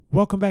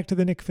Welcome back to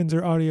the Nick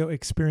Finzer audio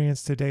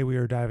experience. Today we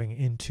are diving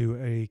into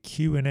a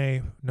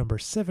Q&A number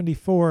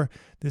 74.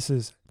 This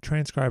is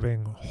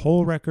transcribing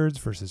whole records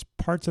versus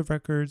parts of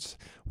records.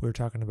 We're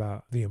talking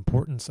about the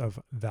importance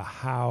of the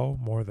how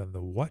more than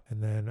the what.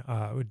 And then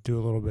we do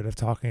a little bit of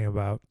talking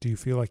about, do you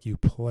feel like you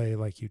play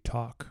like you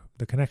talk?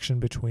 The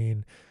connection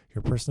between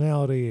your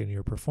personality and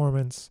your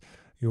performance,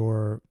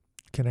 your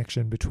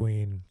connection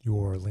between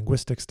your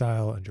linguistic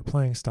style and your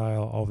playing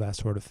style, all that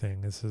sort of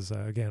thing. This is,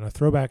 again, a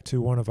throwback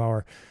to one of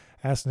our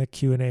Ask Nick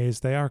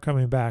Q&As. They are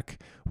coming back.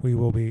 We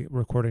will be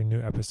recording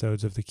new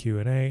episodes of the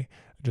Q&A,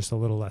 just a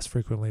little less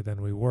frequently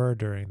than we were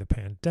during the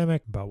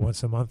pandemic. About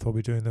once a month, we'll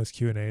be doing those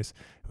Q&As.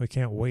 We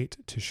can't wait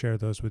to share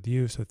those with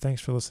you. So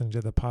thanks for listening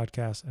to the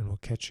podcast, and we'll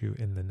catch you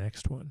in the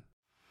next one.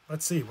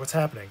 Let's see what's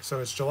happening.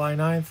 So it's July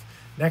 9th.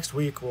 Next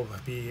week we'll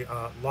be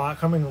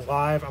coming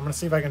live. I'm going to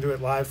see if I can do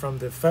it live from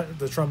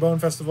the Trombone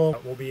Festival.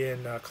 We'll be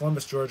in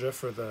Columbus, Georgia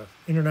for the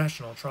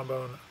International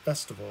Trombone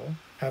Festival.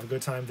 Have a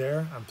good time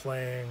there. I'm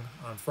playing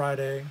on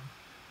Friday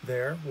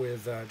there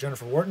with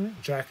Jennifer Wharton.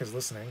 Jack is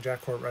listening.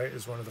 Jack Courtwright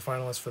is one of the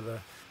finalists for the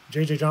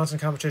J.J. Johnson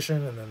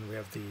competition, and then we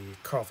have the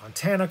Carl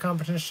Fontana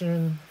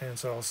competition, and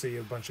so I'll see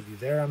a bunch of you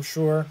there, I'm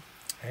sure.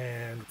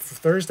 And for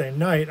Thursday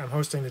night, I'm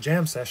hosting the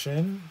jam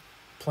session,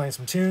 playing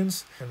some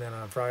tunes, and then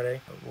on Friday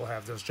we'll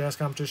have those jazz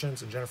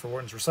competitions and Jennifer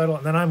Wharton's recital,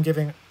 and then I'm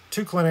giving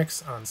 2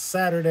 clinics on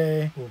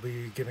Saturday. We'll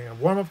be giving a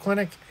warm-up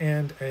clinic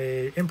and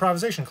a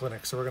improvisation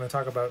clinic, so we're going to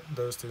talk about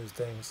those 2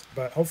 things,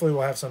 but hopefully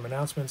we'll have some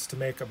announcements to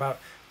make about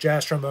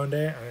Jazz Trombone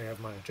Day. I have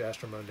my Jazz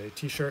Trombone Day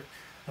t-shirt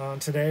on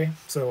today,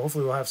 so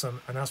hopefully we'll have some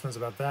announcements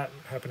about that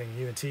happening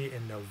in UNT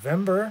in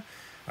November.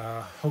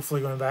 Hopefully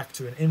going back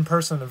to an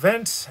in-person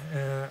event,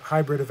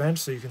 hybrid event,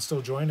 so you can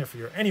still join if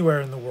you're anywhere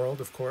in the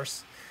world, of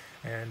course.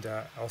 And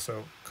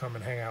also come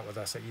and hang out with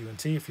us at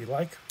UNT if you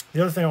like.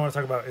 The other thing I want to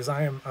talk about is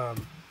I am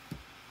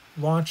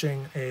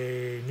launching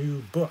a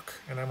new book,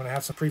 and I'm going to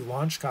have some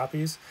pre-launch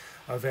copies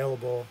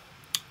available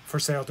for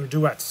sale through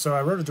Duets. So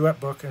I wrote a duet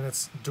book, and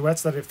it's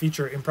duets that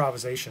feature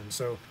improvisation.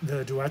 So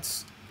the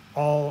duets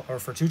all are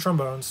for 2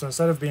 trombones. So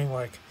instead of being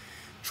like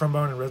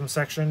trombone and rhythm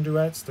section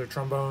duets, they're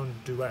trombone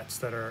duets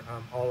that are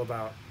all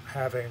about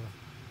having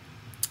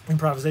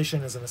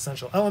improvisation as an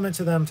essential element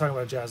to them, talking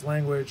about jazz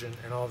language and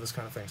all this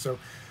kind of thing. So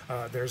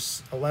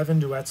there's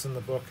 11 duets in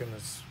the book, and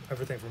it's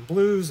everything from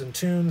blues and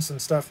tunes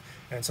and stuff,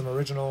 and some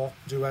original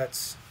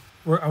duets.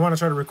 I want to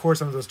try to record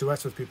some of those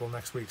duets with people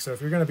next week. So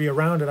if you're going to be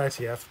around at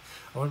ITF,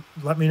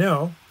 let me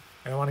know,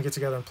 and I want to get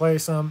together and play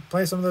some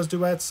of those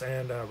duets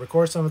and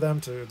record some of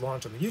them to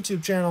launch on the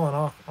YouTube channel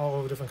and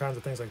all the different kinds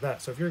of things like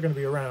that. So if you're going to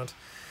be around,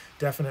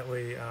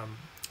 definitely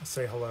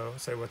say hello,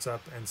 say what's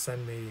up, and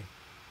send me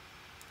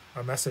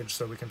a message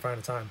so we can find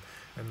a time,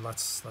 and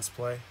let's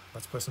play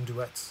some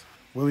duets.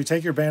 Will you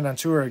take your band on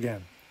tour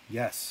again?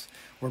 Yes.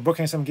 We're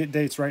booking some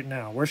dates right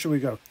now. Where should we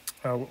go?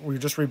 We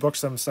just rebooked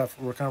some stuff.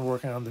 We're kind of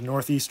working on the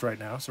Northeast right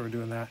now, so we're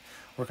doing that.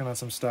 Working on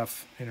some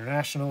stuff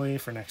internationally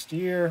for next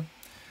year.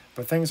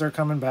 But things are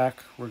coming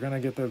back. We're going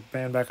to get the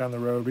band back on the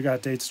road. We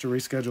got dates to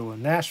reschedule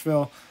in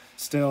Nashville,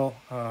 still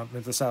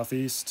in the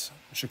Southeast,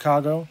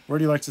 Chicago. Where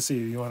do you like to see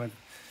you?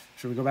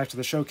 Should we go back to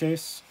the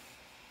Showcase?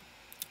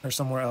 Or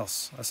somewhere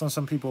else? I saw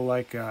some people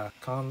like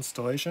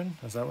Constellation.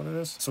 Is that what it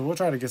is? So we'll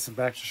try to get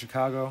back to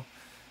Chicago.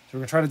 So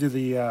we're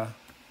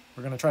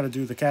gonna try to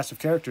do the Cast of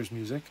Characters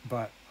music,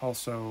 but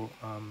also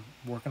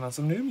working on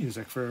some new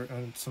music for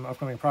some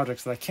upcoming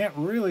projects that I can't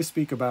really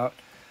speak about.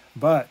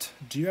 But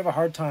do you have a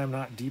hard time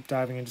not deep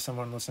diving into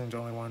someone, listening to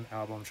only one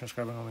album,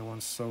 transcribing only one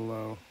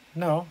solo?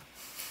 No.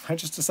 I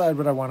just decide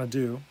what I want to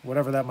do,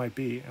 whatever that might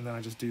be, and then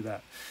I just do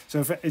that. So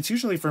if it's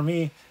usually for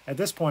me at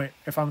this point,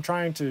 if I'm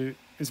trying to,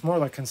 it's more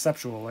like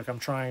conceptual, like I'm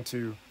trying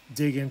to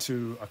dig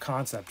into a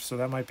concept. So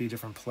that might be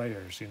different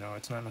players,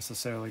 it's not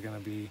necessarily going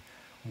to be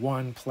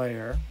one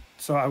player.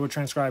 So I would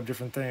transcribe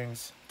different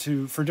things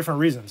for different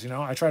reasons.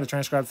 I try to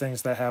transcribe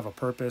things that have a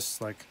purpose,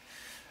 like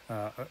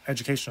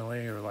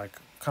educationally or like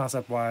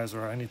concept wise,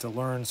 or I need to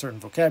learn certain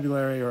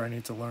vocabulary, or I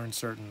need to learn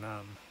certain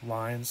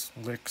lines,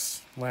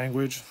 licks,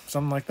 language,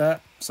 something like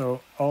that.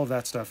 So all of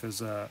that stuff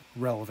is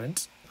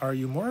relevant. Are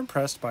you more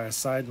impressed by a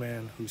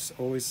sideman who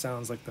always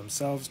sounds like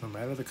themselves no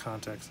matter the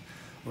context,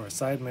 or a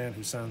sideman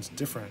who sounds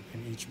different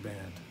in each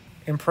band?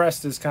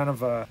 Impressed is kind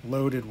of a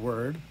loaded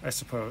word, I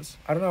suppose.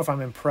 I don't know if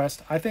I'm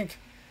impressed. I think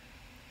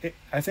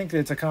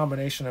it's a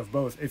combination of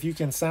both. If you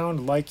can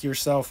sound like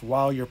yourself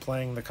while you're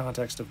playing the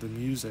context of the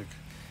music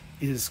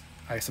is,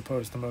 I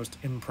suppose, the most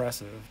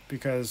impressive,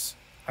 because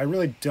I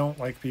really don't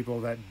like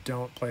people that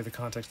don't play the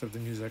context of the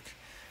music.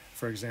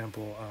 For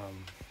example,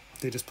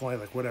 they just play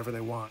like whatever they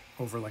want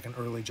over like an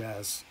early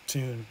jazz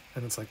tune,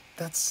 and it's like,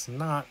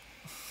 it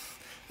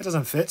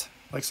doesn't fit.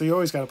 Like, so you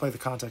always got to play the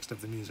context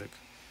of the music.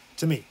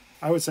 To me,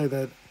 I would say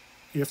that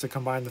you have to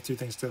combine the 2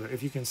 things together.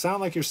 If you can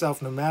sound like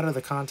yourself no matter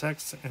the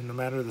context and no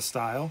matter the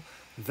style,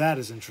 that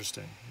is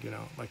interesting.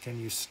 Like, can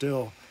you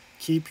still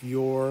keep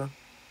your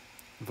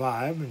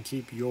vibe and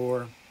keep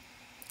your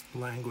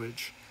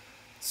language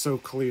so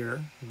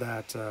clear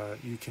that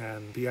you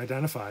can be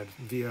identified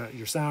via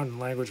your sound and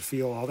language,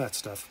 feel, all that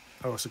stuff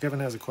Oh, so Kevin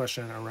has a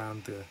question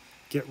around the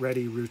get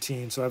ready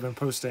routine. So I've been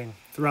posting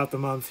throughout the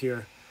month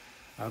here.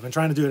 I've been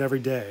trying to do it every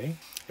day.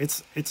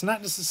 It's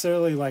not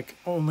necessarily like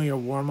only a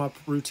warm up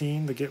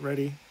routine. The Get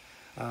Ready,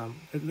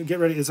 the Get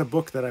Ready is a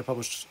book that I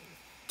published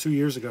 2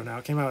 years ago now.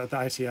 It came out at the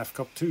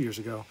ITF 2 years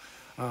ago.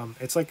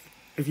 It's like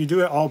if you do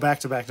it all back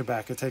to back to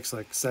back, it takes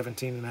like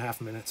 17 and a half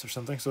minutes or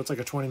something. So it's like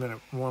a 20-minute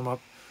warm up,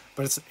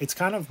 but it's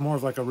kind of more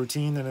of like a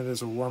routine than it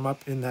is a warm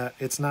up in that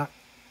it's not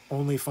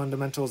only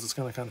fundamentals. It's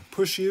going to kind of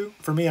push you.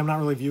 For me, I'm not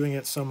really viewing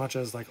it so much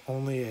as like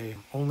only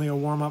a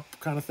warm up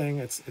kind of thing.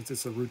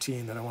 It's a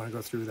routine that I want to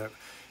go through that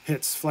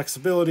hits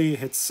flexibility, it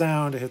hits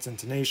sound, it hits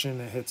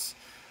intonation, it hits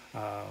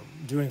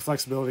doing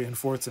flexibility in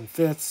fourths and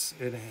fifths,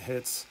 it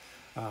hits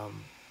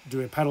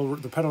doing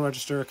the pedal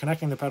register,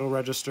 connecting the pedal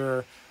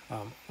register,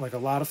 like a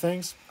lot of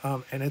things.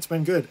 And it's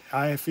been good.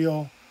 I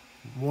feel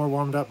more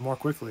warmed up more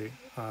quickly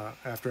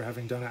after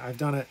having done it. I've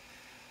done it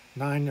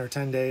 9 or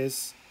 10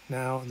 days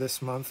now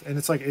this month, and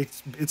it's like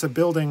it's a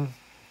building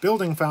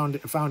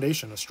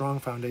foundation, a strong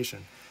foundation,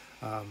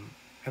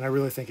 and I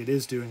really think it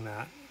is doing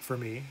that for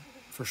me,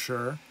 for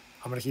sure.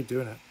 I'm gonna keep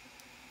doing it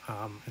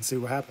and see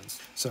what happens.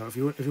 So if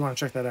you want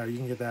to check that out, you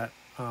can get that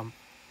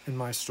in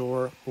my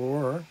store,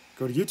 or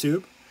go to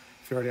YouTube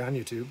if you're already on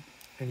YouTube,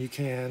 and you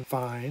can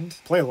find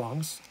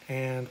play-alongs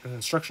and an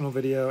instructional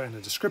video and a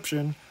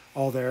description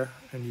all there,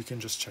 and you can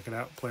just check it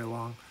out, play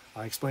along.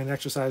 I explain the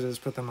exercises,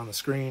 put them on the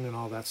screen, and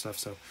all that stuff.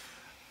 So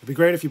it'd be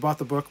great if you bought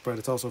the book, but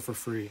it's also for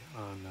free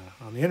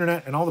on the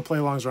internet, and all the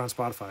play-alongs are on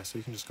Spotify, so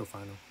you can just go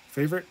find them.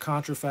 Favorite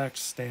contrafact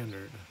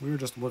standard? We were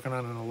just working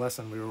on in a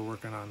lesson. We were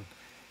working on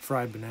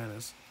fried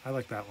bananas. I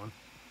like that one.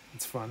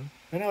 It's fun.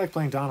 And I like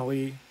playing Donna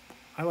Lee.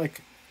 I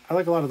like a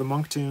lot of the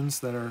monk tunes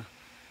that are,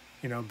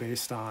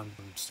 based on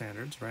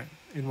standards, right?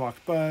 In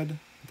Walked Bud.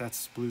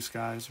 That's Blue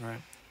Skies,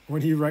 right?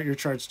 When you write your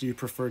charts, do you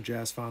prefer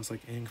jazz fonts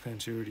like Ink,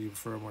 Pen2, or do you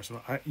prefer more?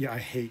 I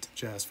hate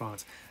jazz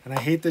fonts, and I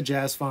hate the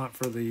jazz font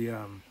for the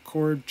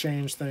chord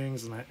change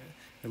things, and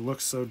it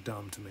looks so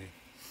dumb to me.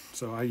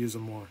 So I use a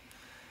more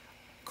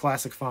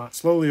classic font.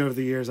 Slowly over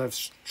the years, I've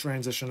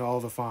transitioned all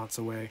the fonts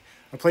away.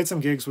 I played some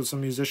gigs with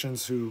some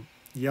musicians who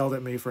yelled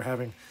at me for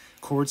having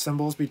chord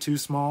symbols be too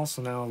small.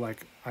 So now,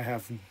 like, I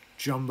have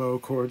jumbo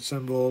chord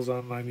symbols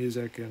on my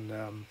music, and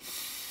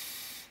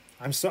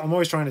I'm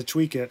always trying to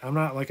tweak it. I'm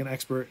not like an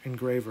expert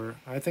engraver.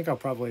 I think I'll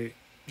probably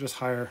just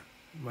hire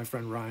my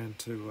friend Ryan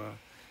to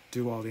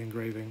do all the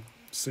engraving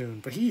soon.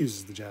 But he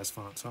uses the jazz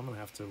font, so I'm gonna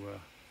have to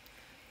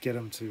get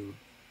him to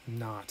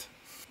not.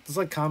 It's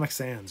like Comic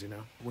Sans,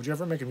 Would you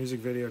ever make a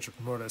music video to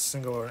promote a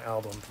single or an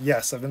album?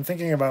 Yes, I've been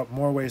thinking about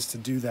more ways to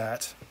do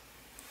that.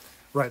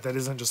 Right, that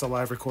isn't just a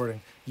live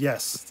recording.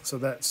 Yes, so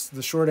that's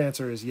the short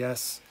answer is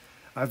yes.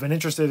 I've been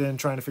interested in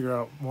trying to figure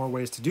out more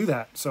ways to do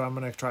that, so I'm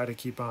going to try to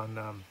keep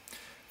on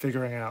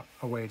figuring out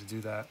a way to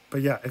do that.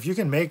 But yeah, if you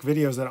can make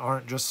videos that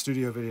aren't just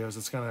studio videos,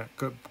 it's going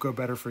to go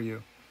better for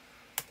you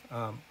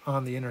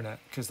on the internet,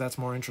 because that's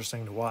more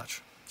interesting to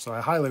watch. So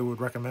I highly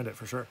would recommend it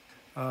for sure.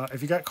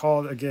 If you got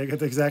called a gig at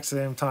the exact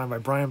same time by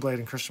Brian Blade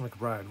and Christian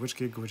McBride, which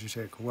gig would you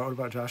take? What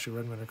about Joshua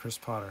Redman and Chris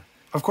Potter?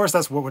 Of course,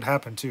 that's what would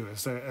happen too.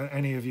 Is there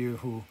any of you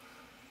who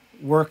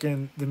work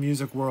in the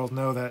music world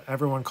know that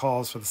everyone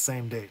calls for the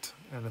same date,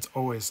 and it's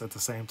always at the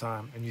same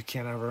time, and you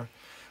can't ever,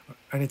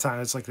 anytime,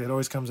 it's like it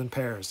always comes in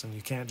pairs, and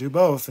you can't do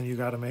both, and you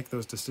got to make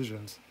those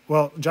decisions.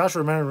 Well,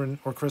 Joshua Redman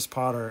or Chris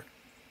Potter,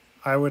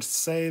 I would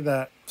say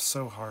that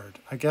so hard.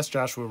 I guess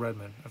Joshua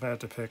Redman, if I had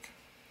to pick,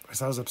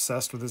 because I was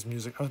obsessed with his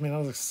music. I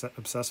was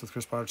obsessed with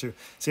Chris Potter too.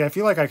 See, I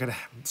feel like I could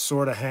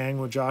sort of hang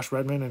with Josh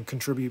Redman and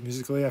contribute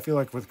musically. I feel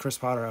like with Chris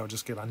Potter, I would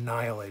just get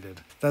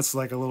annihilated. That's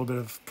like a little bit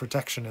of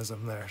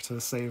protectionism there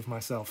to save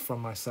myself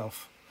from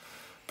myself,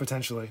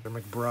 potentially. Or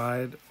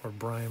McBride or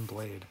Brian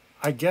Blade.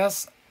 I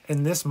guess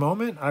in this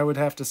moment, I would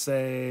have to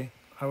say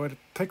I would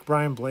pick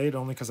Brian Blade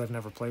only because I've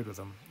never played with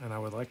him, and I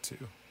would like to.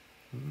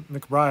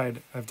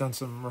 McBride, I've done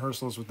some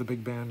rehearsals with the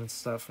big band and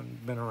stuff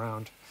and been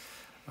around.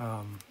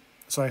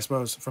 So I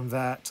suppose from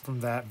that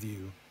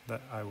view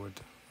that I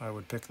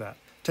would pick that.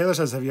 Taylor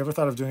says, have you ever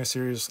thought of doing a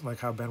series like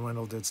how Ben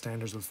Wendell did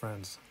Standards with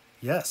Friends?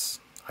 Yes,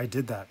 I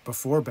did that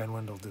before Ben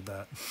Wendell did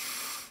that.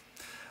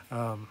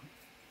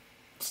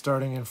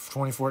 Starting in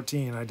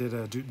 2014, I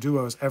did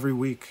duos every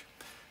week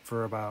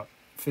for about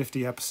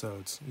 50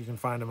 episodes. You can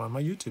find them on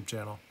my YouTube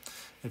channel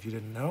if you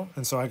didn't know.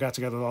 And so I got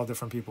together with all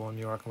different people in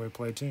New York and we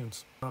played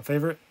tunes.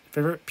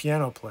 Favorite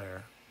piano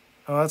player?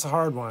 Oh, that's a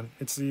hard one.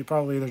 It's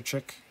probably either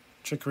Chick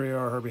Corea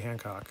or Herbie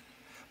Hancock.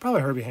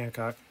 Probably Herbie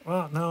Hancock.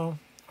 Well, no.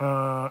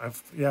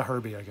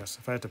 Herbie, I guess,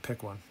 if I had to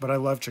pick one. But I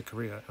love Chick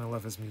Corea, and I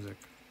love his music.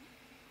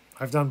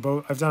 I've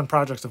done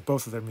projects of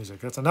both of their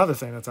music. That's another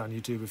thing that's on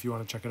YouTube if you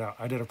want to check it out.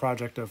 I did a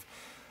project of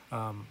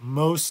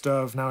most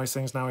of Now He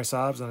Sings, Now He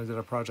Sobs, and I did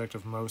a project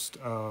of most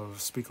of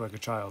Speak Like a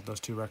Child,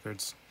 those two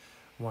records.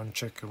 One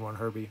Chick and one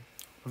Herbie.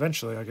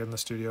 Eventually, I'll get in the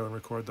studio and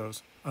record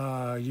those.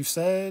 You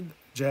said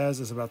jazz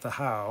is about the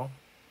how.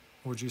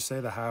 Would you say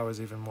the how is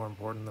even more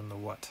important than the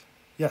what?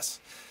 Yes.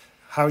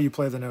 How you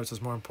play the notes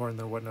is more important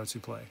than what notes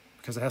you play,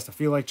 because it has to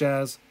feel like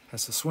jazz,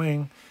 has to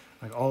swing,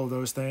 like all of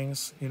those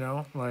things,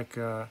 like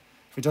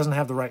If it doesn't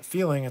have the right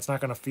feeling, it's not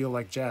going to feel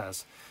like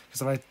jazz.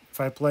 Because if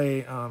I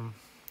play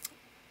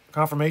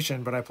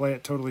confirmation, but I play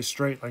it totally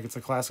straight, like it's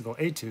a classical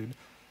etude,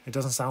 it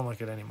doesn't sound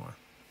like it anymore.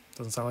 It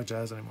doesn't sound like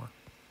jazz anymore.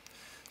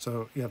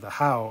 So yeah, the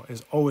how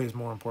is always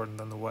more important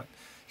than the what.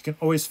 You can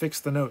always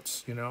fix the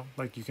notes,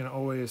 like you can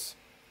always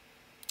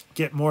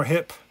get more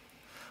hip,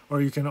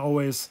 or you can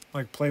always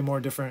like play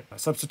more different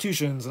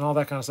substitutions and all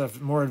that kind of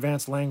stuff, more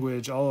advanced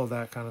language, all of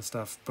that kind of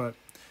stuff. But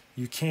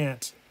you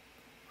can't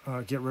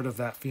get rid of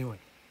that feeling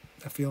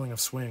of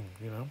swing,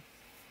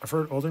 I've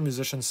heard older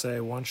musicians say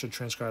one should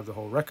transcribe the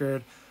whole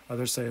record.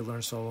 Others say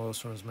learn solos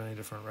from as many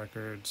different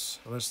records.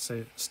 Others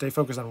say stay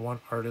focused on one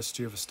artist.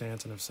 Do you have a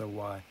stance, and if so,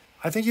 why?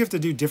 I think you have to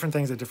do different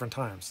things at different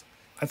times.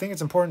 I think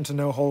it's important to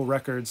know whole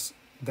records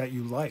that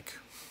you like.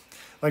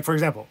 Like, for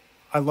example,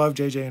 I love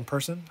JJ in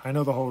person. I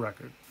know the whole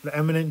record. The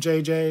eminent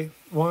JJ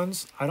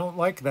ones, I don't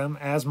like them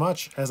as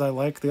much as I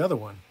like the other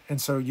one.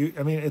 And so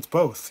it's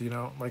both,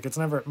 like it's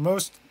never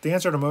the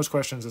answer to most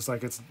questions is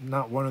like, it's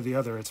not one or the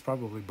other. It's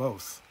probably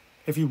both.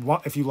 If you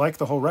like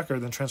the whole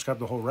record, then transcribe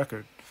the whole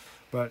record.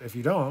 But if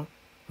you don't,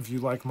 if you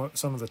like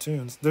some of the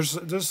tunes,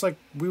 there's like,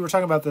 we were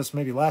talking about this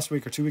maybe last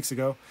week or 2 weeks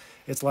ago.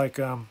 It's like,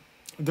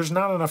 there's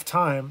not enough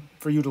time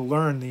for you to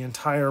learn the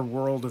entire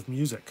world of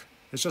music.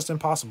 It's just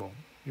impossible.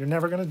 You're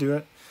never going to do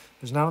it.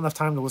 There's not enough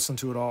time to listen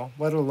to it all,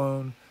 let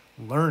alone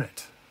learn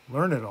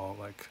it all,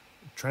 like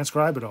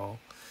transcribe it all.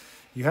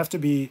 You have to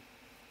you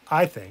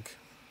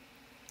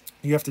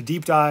have to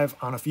deep dive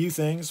on a few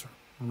things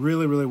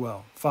really, really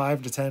well.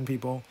 5 to 10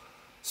 people,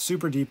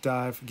 super deep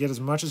dive, get as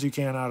much as you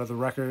can out of the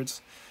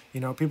records.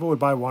 People would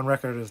buy one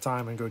record at a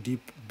time and go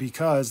deep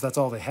because that's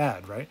all they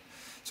had, right?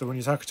 So when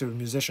you talk to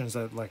musicians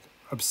that like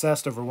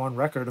obsessed over one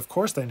record, of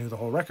course they knew the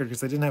whole record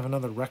because they didn't have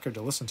another record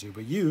to listen to.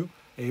 But you,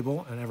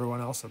 Abel, and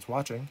everyone else that's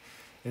watching,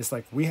 it's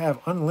like we have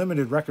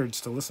unlimited records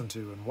to listen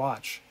to and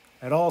watch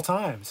at all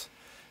times.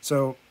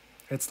 So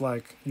it's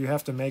like you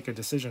have to make a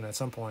decision at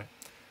some point.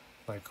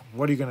 Like,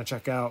 what are you going to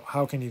check out?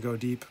 How can you go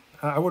deep?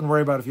 I wouldn't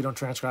worry about if you don't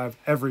transcribe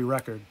every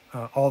record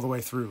all the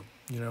way through,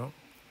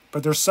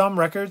 But there's some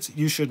records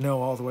you should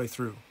know all the way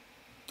through,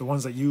 the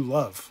ones that you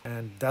love.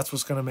 And that's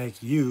what's going to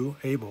make you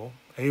Abel,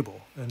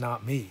 and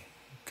not me.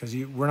 Because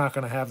we're not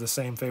going to have the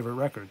same favorite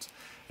records.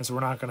 And so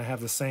we're not going to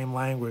have the same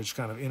language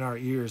kind of in our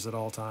ears at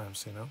all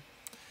times,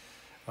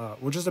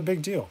 which is a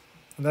big deal.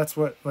 And that's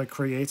what like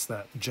creates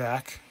that.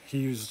 Jack,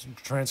 he was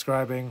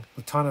transcribing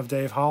a ton of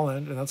Dave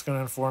Holland, and that's going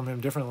to inform him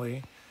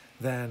differently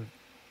than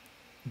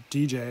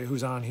DJ,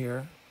 who's on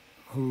here,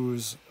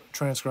 who's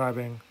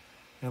transcribing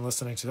and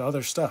listening to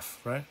other stuff,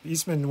 right?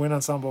 Eastman Wind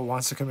Ensemble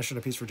wants to commission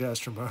a piece for jazz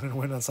trombone and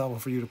wind ensemble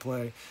for you to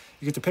play.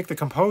 You get to pick the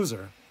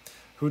composer.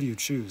 Who do you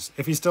choose?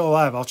 If he's still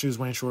alive, I'll choose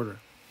Wayne Shorter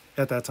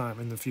at that time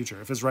in the future.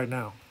 If it's right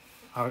now,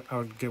 I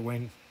would get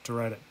Wayne to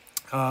write it.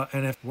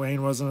 And if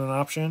Wayne wasn't an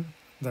option,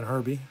 then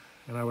Herbie,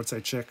 and I would say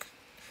Chick.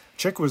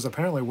 Chick was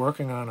apparently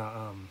working on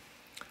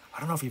I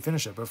don't know if he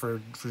finished it, but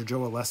for Joe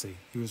Alessi,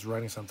 he was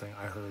writing something,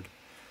 I heard,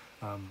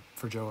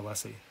 for Joe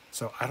Alessi.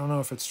 So I don't know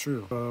if it's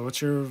true.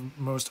 What's your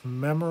most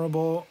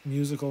memorable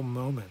musical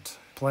moment?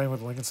 Playing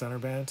with Lincoln Center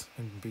Band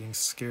and being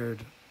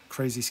scared,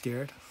 crazy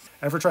scared?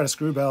 Ever tried a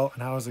screw bell,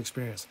 and how was the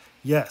experience?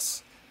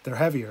 Yes, they're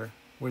heavier,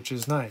 which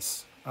is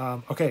nice.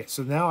 Okay,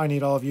 so now I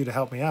need all of you to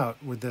help me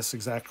out with this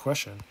exact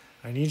question.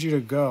 I need you to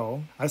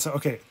go.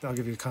 Okay, I'll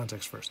give you the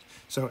context first.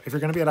 So if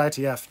you're going to be at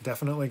ITF,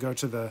 definitely go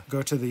to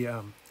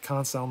the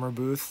Conn-Selmer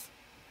booth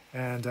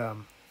and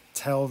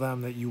tell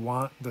them that you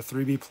want the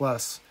 3B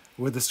Plus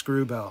with the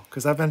screw bell,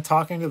 because I've been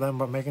talking to them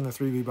about making the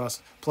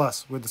 3B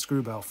Plus with the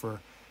screw bell for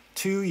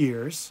 2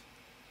 years,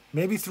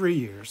 maybe 3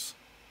 years,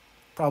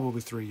 probably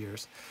 3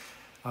 years,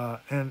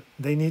 and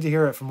they need to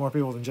hear it from more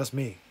people than just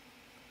me.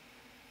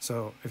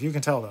 So if you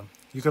can tell them,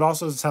 you could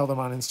also tell them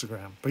on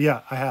Instagram. But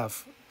yeah, I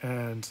have,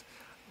 and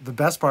the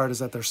best part is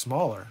that they're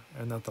smaller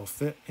and that they'll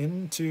fit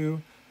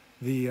into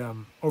the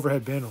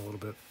overhead bin a little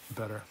bit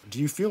better. Do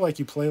you feel like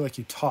you play like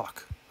you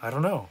talk? I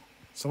don't know.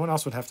 Someone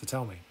else would have to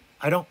tell me.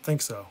 I don't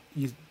think so.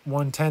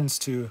 One tends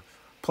to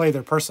play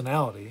their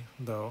personality,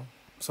 though.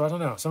 So I don't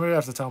know. Somebody would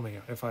have to tell me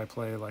if I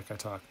play like I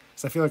talk.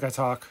 Because I feel like I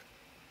talk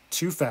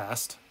too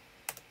fast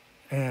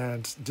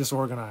and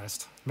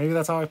disorganized. Maybe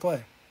that's how I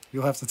play.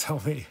 You'll have to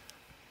tell me.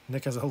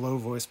 Nick has a low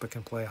voice but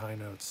can play high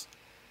notes.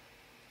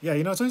 Yeah,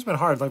 it's always been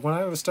hard. Like when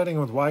I was studying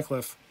with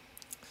Wycliffe,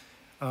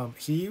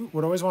 he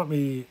would always want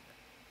me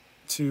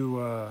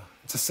to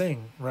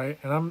sing, right?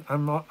 And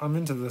I'm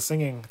into the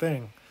singing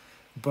thing,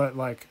 but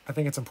like I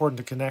think it's important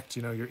to connect,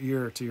 your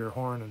ear to your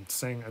horn and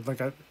sing.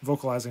 Like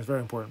vocalizing is very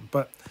important,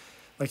 but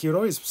like he would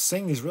always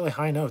sing these really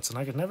high notes, and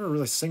I could never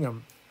really sing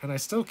them, and I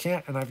still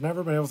can't. And I've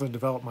never been able to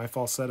develop my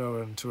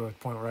falsetto into a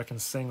point where I can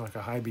sing like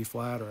a high B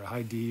flat or a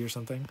high D or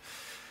something.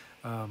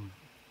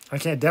 I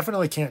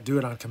definitely can't do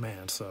it on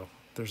command, so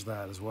there's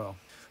that as well.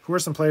 Who are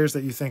some players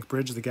that you think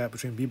bridge the gap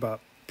between bebop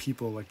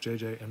people like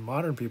JJ and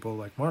modern people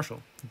like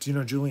Marshall? Do you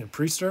know Julian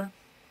Priester?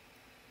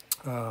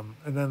 And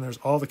then there's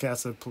all the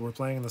cats that were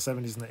playing in the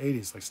 70s and the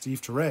 80s, like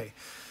Steve Turre,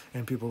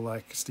 and people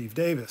like Steve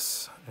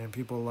Davis, and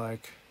people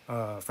like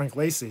Frank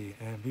Lacey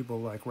and people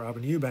like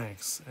Robin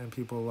Eubanks and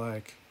people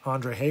like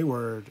Andre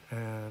Hayward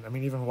and I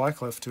mean even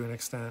Wycliffe to an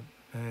extent,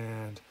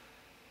 and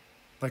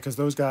like because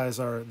those guys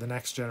are the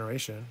next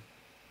generation,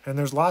 and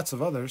there's lots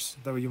of others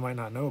that you might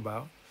not know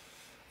about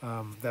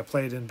that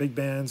played in big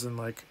bands, and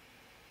like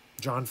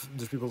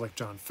there's people like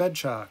John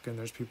Fedchock, and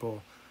there's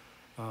people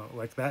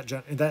like that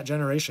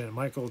generation,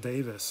 Michael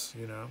Davis,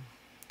 you know,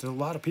 there's a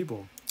lot of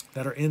people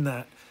that are in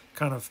that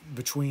kind of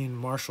between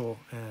Marshall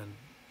and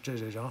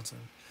J.J. Johnson.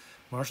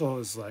 Marshall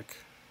is like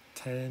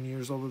 10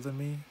 years older than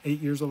me,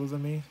 8 years older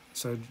than me.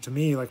 So to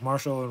me, like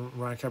Marshall and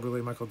Ryan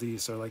Cabriolet, Michael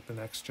Deese are like the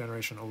next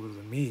generation older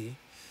than me.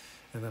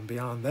 And then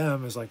beyond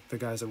them is like the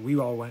guys that we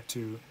all went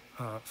to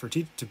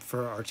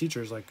for our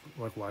teachers, like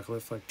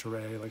Wycliffe, like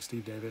Teray, like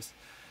Steve Davis.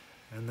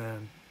 And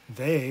then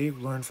they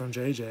learned from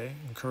JJ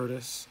and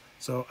Curtis.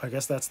 So I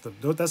guess that's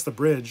the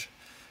bridge.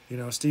 You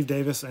know, Steve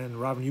Davis and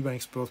Robin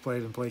Eubanks both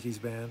played in Blakey's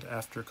band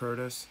after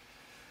Curtis.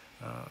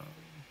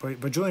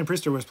 But Julian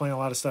Priester was playing a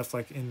lot of stuff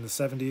like in the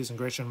 70s and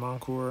Gretchen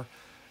Moncourt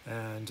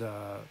and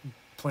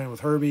playing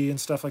with Herbie and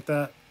stuff like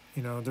that.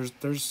 You know,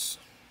 there's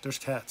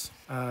cats.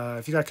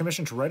 If you got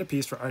commissioned to write a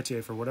piece for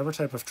ITA for whatever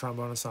type of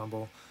trombone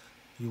ensemble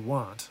you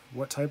want,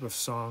 what type of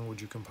song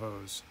would you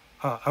compose?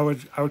 I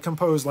would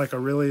compose like a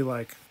really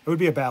like, it would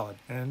be a ballad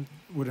and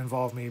would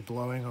involve me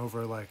blowing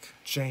over like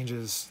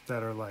changes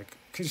that are like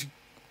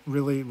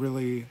really,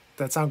 really,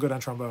 that sound good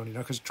on trombone, you know,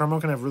 because trombone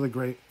can have really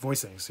great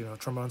voicings, you know,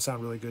 trombones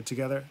sound really good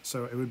together.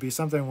 So it would be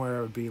something where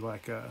it would be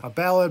like a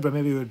ballad, but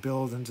maybe it would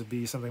build into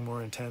be something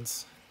more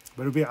intense.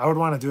 But I would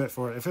want to do it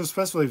for, if it was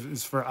especially if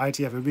it's for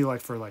ITF, it would be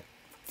like for like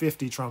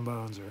 50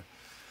 trombones, or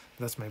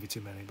that's maybe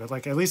too many, but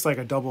like at least like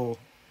a double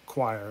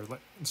choir,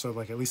 like so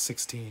like at least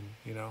 16,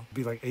 you know,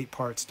 be like 8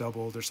 parts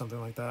doubled or something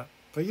like that.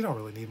 But you don't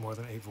really need more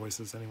than 8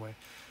 voices anyway.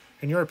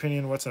 In your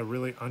opinion, what's a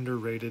really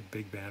underrated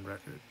big band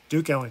record?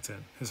 Duke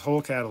Ellington, his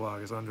whole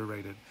catalog is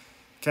underrated.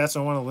 Cats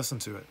don't want to listen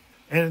to it.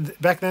 And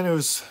back then it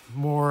was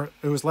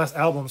less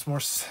albums,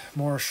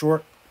 more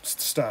short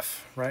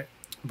stuff, right?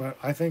 But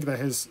I think that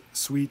his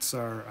suites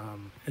are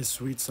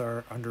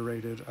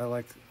underrated. I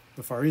like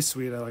the Far East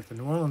Suite. I like the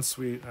New Orleans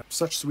Suite.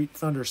 Such Sweet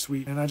Thunder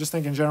Suite. And I just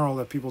think in general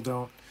that people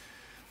don't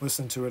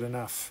listen to it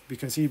enough,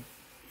 because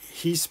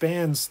he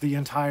spans the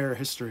entire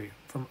history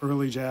from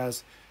early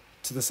jazz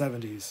to the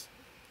 70s.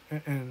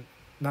 And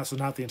not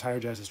the entire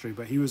jazz history,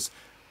 but he was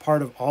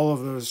part of all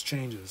of those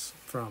changes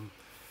from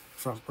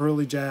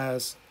early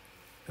jazz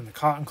and the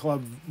Cotton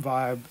Club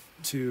vibe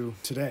to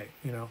today.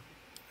 You know,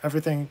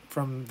 everything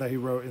from that he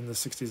wrote in the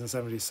 60s and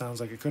 70s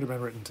sounds like it could have been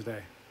written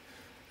today,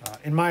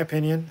 in my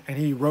opinion. And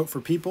he wrote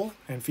for people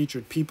and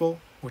featured people,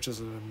 which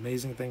is an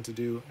amazing thing to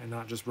do, and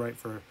not just write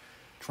for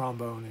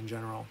trombone in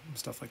general and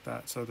stuff like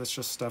that. So that's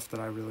just stuff that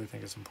I really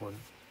think is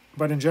important.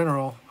 But in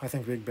general, I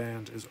think big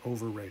band is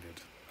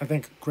overrated. I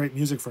think great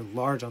music for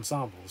large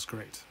ensemble is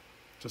great,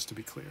 just to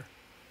be clear.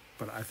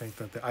 But I think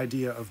that the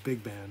idea of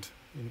big band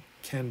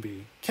can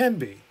be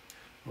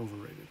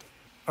overrated.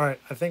 All right,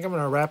 I think I'm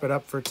going to wrap it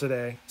up for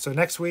today. So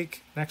next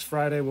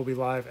Friday, we'll be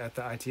live at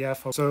the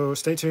ITF. So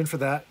stay tuned for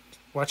that.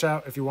 Watch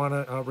out. If you want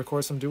to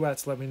record some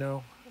duets, let me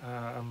know.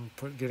 I'm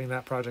getting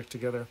that project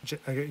together.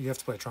 You have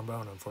to play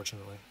trombone,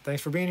 unfortunately.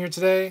 Thanks for being here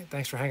today.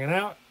 Thanks for hanging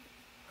out.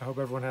 I hope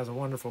everyone has a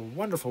wonderful,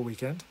 wonderful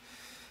weekend.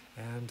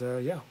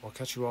 And yeah, I'll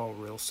catch you all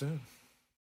real soon.